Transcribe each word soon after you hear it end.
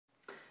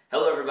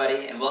Hello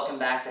everybody and welcome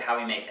back to How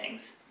We Make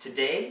Things.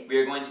 Today we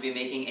are going to be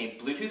making a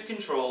Bluetooth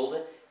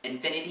controlled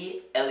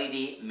infinity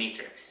LED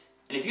matrix.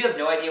 And if you have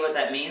no idea what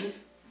that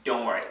means,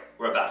 don't worry,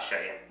 we're about to show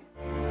you.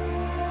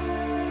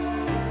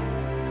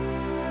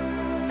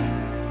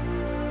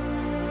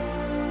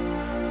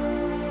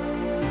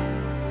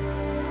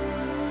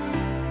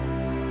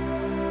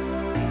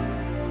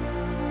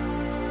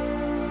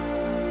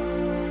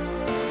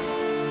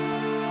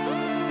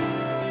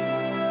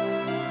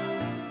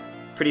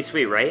 Pretty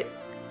sweet, right?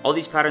 All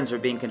these patterns are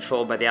being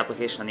controlled by the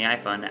application on the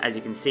iPhone, as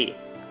you can see.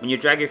 When you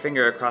drag your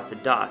finger across the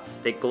dots,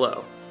 they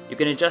glow. You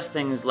can adjust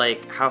things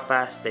like how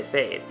fast they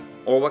fade,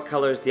 or what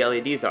colors the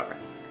LEDs are.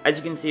 As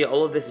you can see,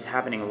 all of this is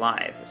happening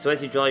live, so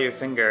as you draw your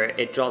finger,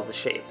 it draws the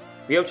shape.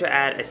 We hope to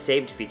add a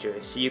saved feature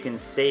so you can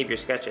save your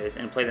sketches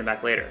and play them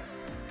back later.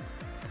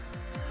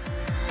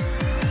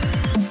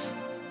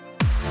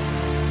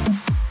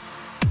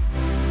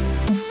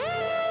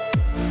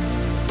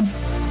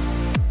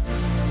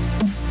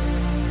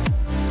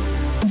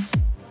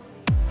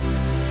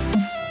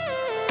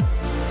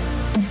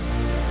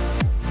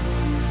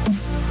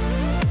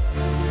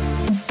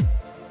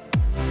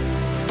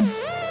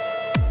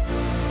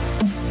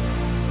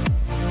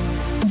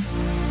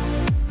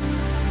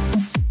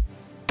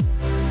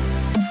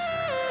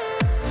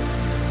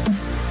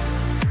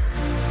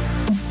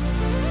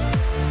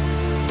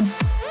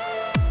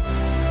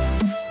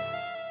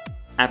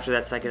 After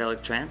that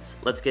psychedelic trance,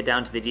 let's get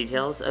down to the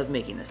details of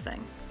making this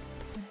thing.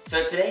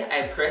 So today I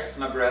have Chris,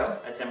 my bro,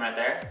 that's him right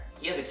there.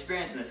 He has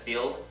experience in this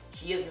field.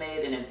 He has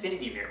made an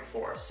infinity mirror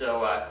before.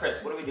 So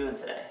Chris, what are we doing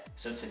today?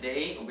 So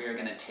today we are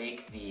gonna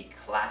take the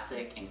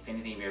classic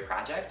infinity mirror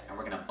project and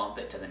we're gonna bump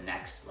it to the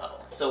next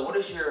level. So what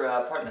is your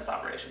part in this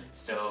operation?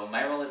 So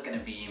my role is gonna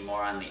be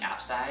more on the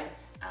app side.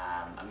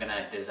 I'm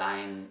gonna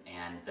design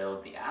and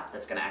build the app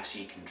that's gonna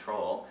actually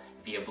control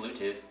via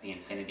Bluetooth the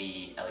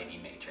infinity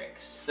LED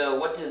matrix. So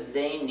what do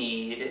they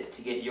need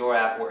to get your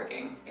app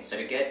working? Okay, so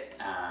to get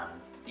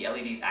the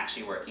LEDs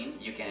actually working,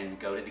 you can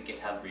go to the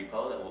Github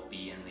repo that will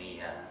be in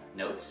the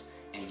notes,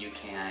 and you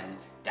can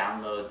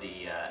download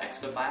the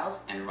Xcode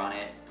files and run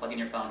it, plug in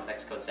your phone with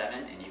Xcode 7,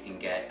 and you can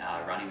get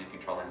running and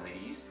controlling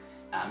LEDs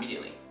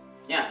immediately.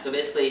 Yeah, so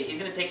basically he's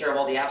going to take care of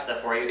all the app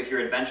stuff for you. If you're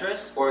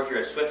adventurous or if you're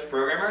a Swift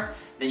programmer,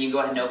 then you can go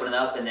ahead and open it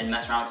up and then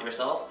mess around with it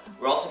yourself.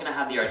 We're also going to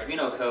have the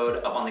Arduino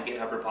code up on the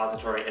GitHub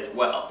repository as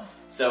well.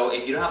 So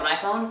if you don't have an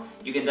iPhone,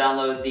 you can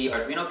download the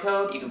Arduino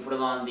code, you can put it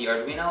on the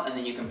Arduino, and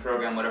then you can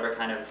program whatever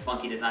kind of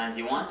funky designs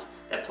you want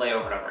that play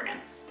over and over again.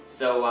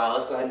 So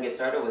let's go ahead and get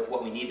started with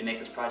what we need to make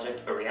this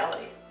project a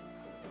reality.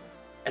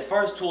 As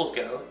far as tools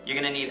go, you're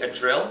going to need a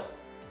drill,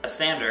 a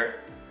sander,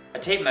 a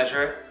tape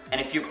measure,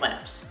 and a few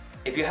clamps.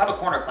 If you have a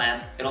corner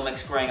clamp, it'll make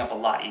squaring up a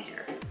lot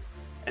easier.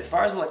 As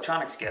far as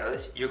electronics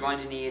goes, you're going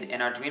to need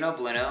an Arduino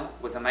Baleno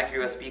with a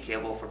micro USB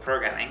cable for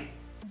programming,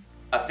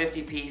 a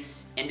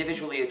 50-piece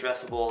individually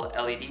addressable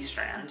LED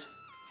strand,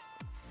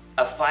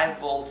 a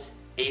 5-volt,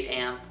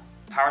 8-amp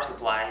power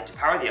supply to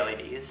power the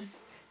LEDs,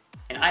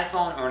 an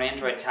iPhone or an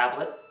Android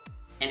tablet,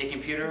 and a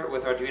computer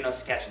with Arduino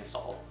Sketch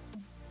installed.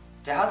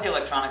 To house the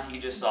electronics that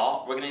you just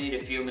saw, we're going to need a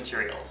few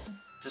materials.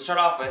 To start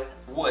off with,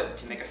 wood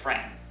to make a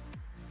frame,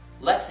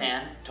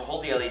 Lexan to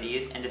hold the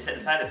LEDs and to sit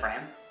inside the frame,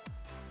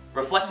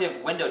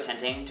 reflective window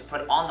tinting to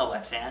put on the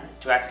Lexan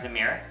to act as a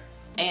mirror,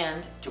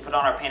 and to put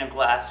on our pane of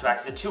glass to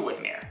act as a two-way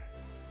mirror.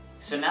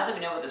 So now that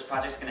we know what this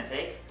project's going to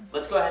take,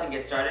 let's go ahead and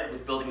get started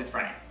with building the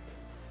frame.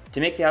 To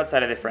make the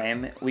outside of the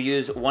frame, we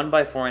use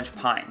 1x4-inch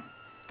pine.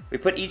 We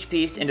put each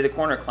piece into the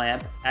corner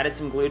clamp, added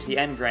some glue to the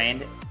end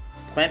grain,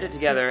 clamped it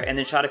together, and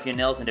then shot a few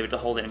nails into it to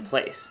hold it in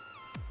place.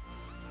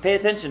 Pay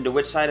attention to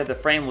which side of the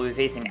frame will be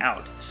facing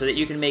out, so that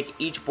you can make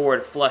each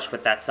board flush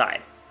with that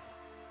side.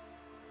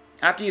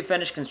 After you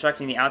finish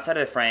constructing the outside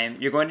of the frame,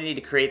 you're going to need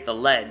to create the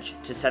ledge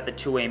to set the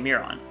two-way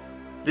mirror on.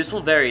 This will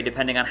vary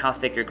depending on how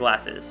thick your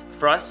glass is.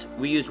 For us,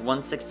 we used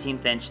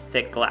 1/16 inch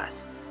thick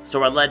glass,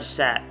 so our ledge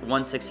sat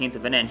 1/16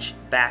 of an inch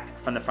back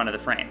from the front of the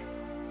frame.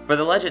 For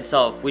the ledge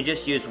itself, we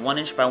just used 1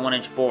 inch by 1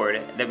 inch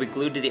board that we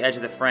glued to the edge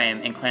of the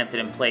frame and clamped it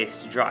in place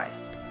to dry.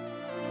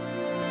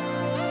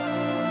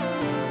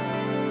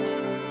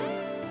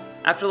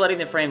 After letting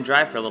the frame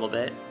dry for a little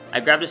bit, I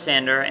grabbed a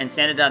sander and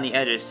sanded down the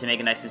edges to make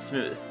it nice and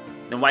smooth,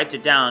 then wiped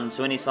it down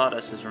so any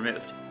sawdust was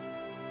removed.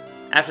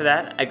 After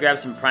that, I grabbed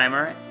some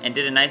primer and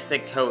did a nice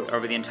thick coat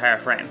over the entire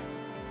frame,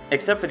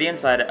 except for the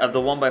inside of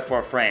the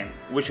 1x4 frame,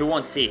 which we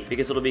won't see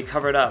because it'll be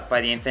covered up by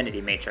the infinity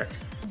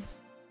matrix.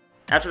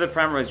 After the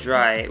primer was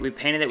dry, we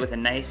painted it with a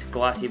nice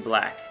glossy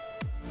black.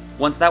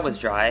 Once that was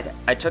dried,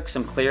 I took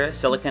some clear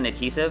silicone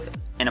adhesive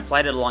and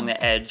applied it along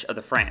the edge of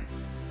the frame,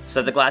 so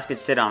that the glass could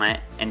sit on it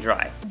and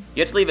dry.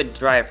 You have to leave it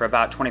dry for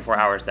about 24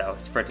 hours though,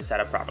 for it to set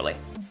up properly.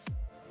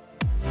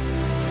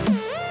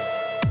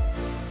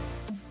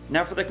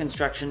 Now for the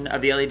construction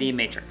of the LED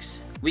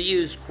matrix. We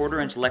used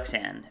 1/4 inch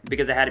Lexan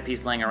because I had a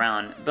piece laying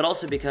around, but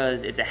also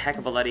because it's a heck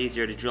of a lot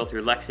easier to drill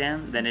through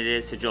Lexan than it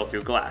is to drill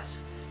through glass.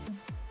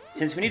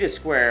 Since we need a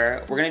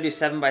square, we're going to do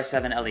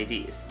 7x7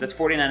 LEDs. That's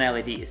 49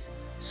 LEDs.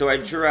 So I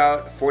drew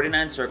out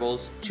 49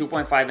 circles,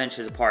 2.5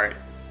 inches apart,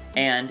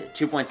 and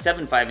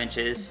 2.75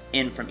 inches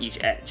in from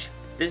each edge.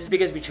 This is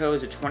because we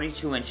chose a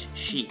 22-inch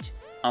sheet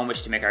on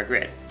which to make our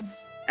grid.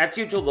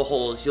 After you drill the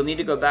holes, you'll need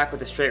to go back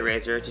with a straight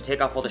razor to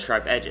take off all the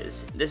sharp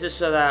edges. This is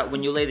so that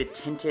when you lay the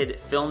tinted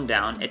film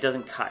down, it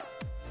doesn't cut.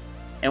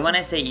 And when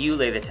I say you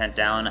lay the tint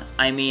down,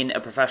 I mean a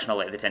professional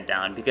lay the tint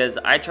down, because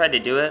I tried to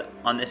do it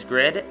on this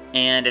grid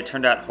and it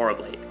turned out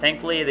horribly.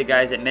 Thankfully, the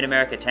guys at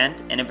Mid-America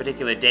Tint, and in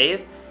particular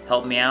Dave,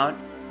 helped me out.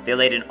 They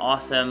laid an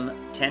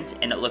awesome tint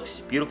and it looks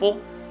beautiful.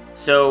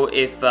 So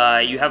if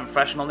you have a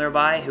professional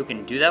nearby who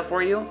can do that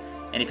for you,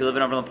 and if you live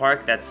in Overland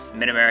Park, that's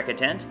Mid-America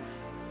Tint,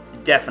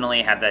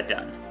 definitely have that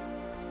done.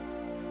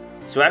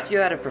 So after you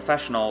had a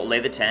professional lay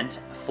the tint,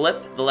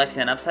 flip the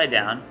Lexan upside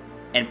down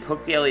and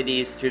poke the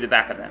LEDs through the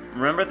back of them.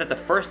 Remember that the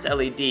first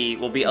LED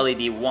will be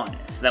LED 1,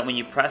 so that when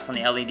you press on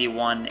the LED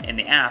 1 in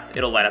the app,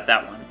 it'll light up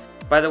that one.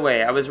 By the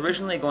way, I was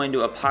originally going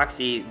to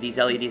epoxy these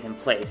LEDs in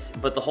place,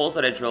 but the holes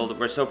that I drilled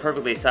were so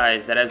perfectly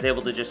sized that I was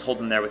able to just hold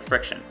them there with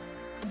friction.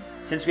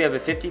 Since we have a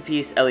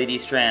 50-piece LED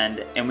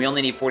strand and we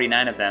only need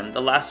 49 of them,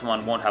 the last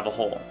one won't have a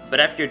hole. But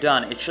after you're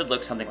done, it should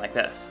look something like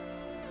this.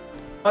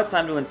 Now it's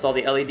time to install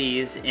the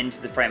LEDs into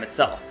the frame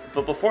itself.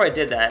 But before I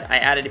did that, I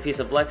added a piece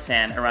of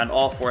Lexan around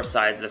all 4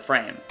 sides of the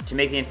frame to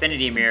make the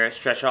infinity mirror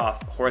stretch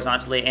off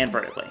horizontally and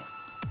vertically.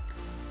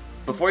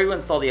 Before you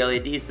install the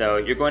LEDs though,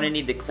 you're going to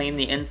need to clean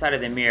the inside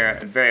of the mirror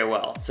very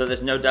well so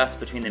there's no dust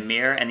between the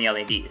mirror and the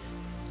LEDs.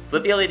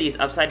 Flip the LEDs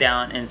upside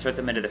down and insert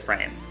them into the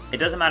frame. It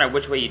doesn't matter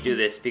which way you do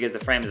this because the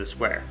frame is a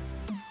square.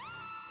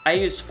 I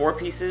used 4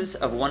 pieces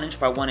of 1 inch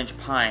by 1 inch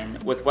pine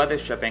with weather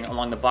stripping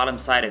along the bottom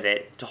side of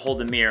it to hold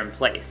the mirror in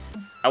place.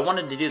 I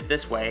wanted to do it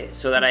this way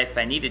so that if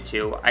I needed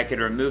to, I could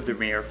remove the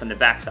mirror from the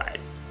back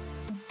side.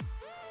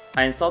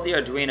 I installed the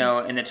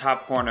Arduino in the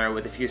top corner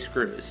with a few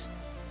screws.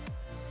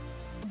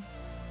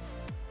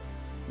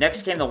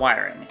 Next came the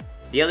wiring.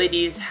 The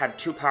LEDs have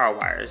 2 power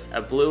wires,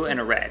 a blue and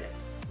a red.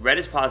 Red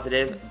is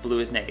positive, blue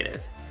is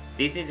negative.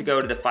 These need to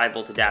go to the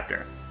 5-volt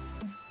adapter.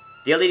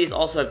 The LEDs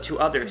also have 2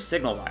 other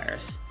signal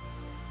wires.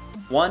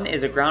 One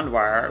is a ground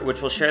wire,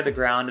 which will share the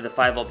ground of the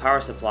 5-volt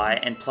power supply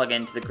and plug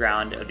into the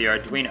ground of the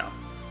Arduino.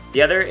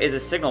 The other is a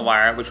signal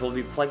wire, which we'll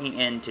be plugging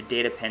into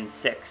data pin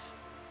 6.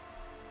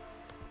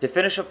 To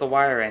finish up the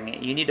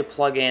wiring, you need to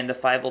plug in the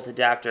 5-volt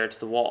adapter to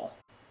the wall.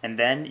 And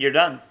then you're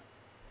done.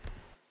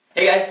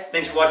 Hey guys,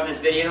 thanks for watching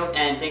this video,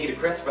 and thank you to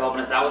Chris for helping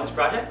us out with this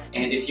project.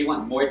 And if you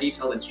want more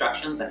detailed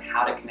instructions on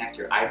how to connect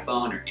your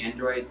iPhone or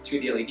Android to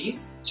the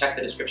LEDs, check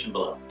the description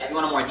below. If you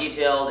want a more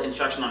detailed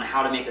instruction on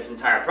how to make this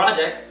entire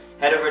project,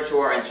 head over to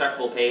our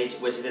Instructable page,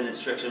 which is in the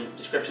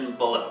description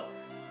below.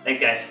 Thanks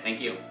guys.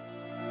 Thank you.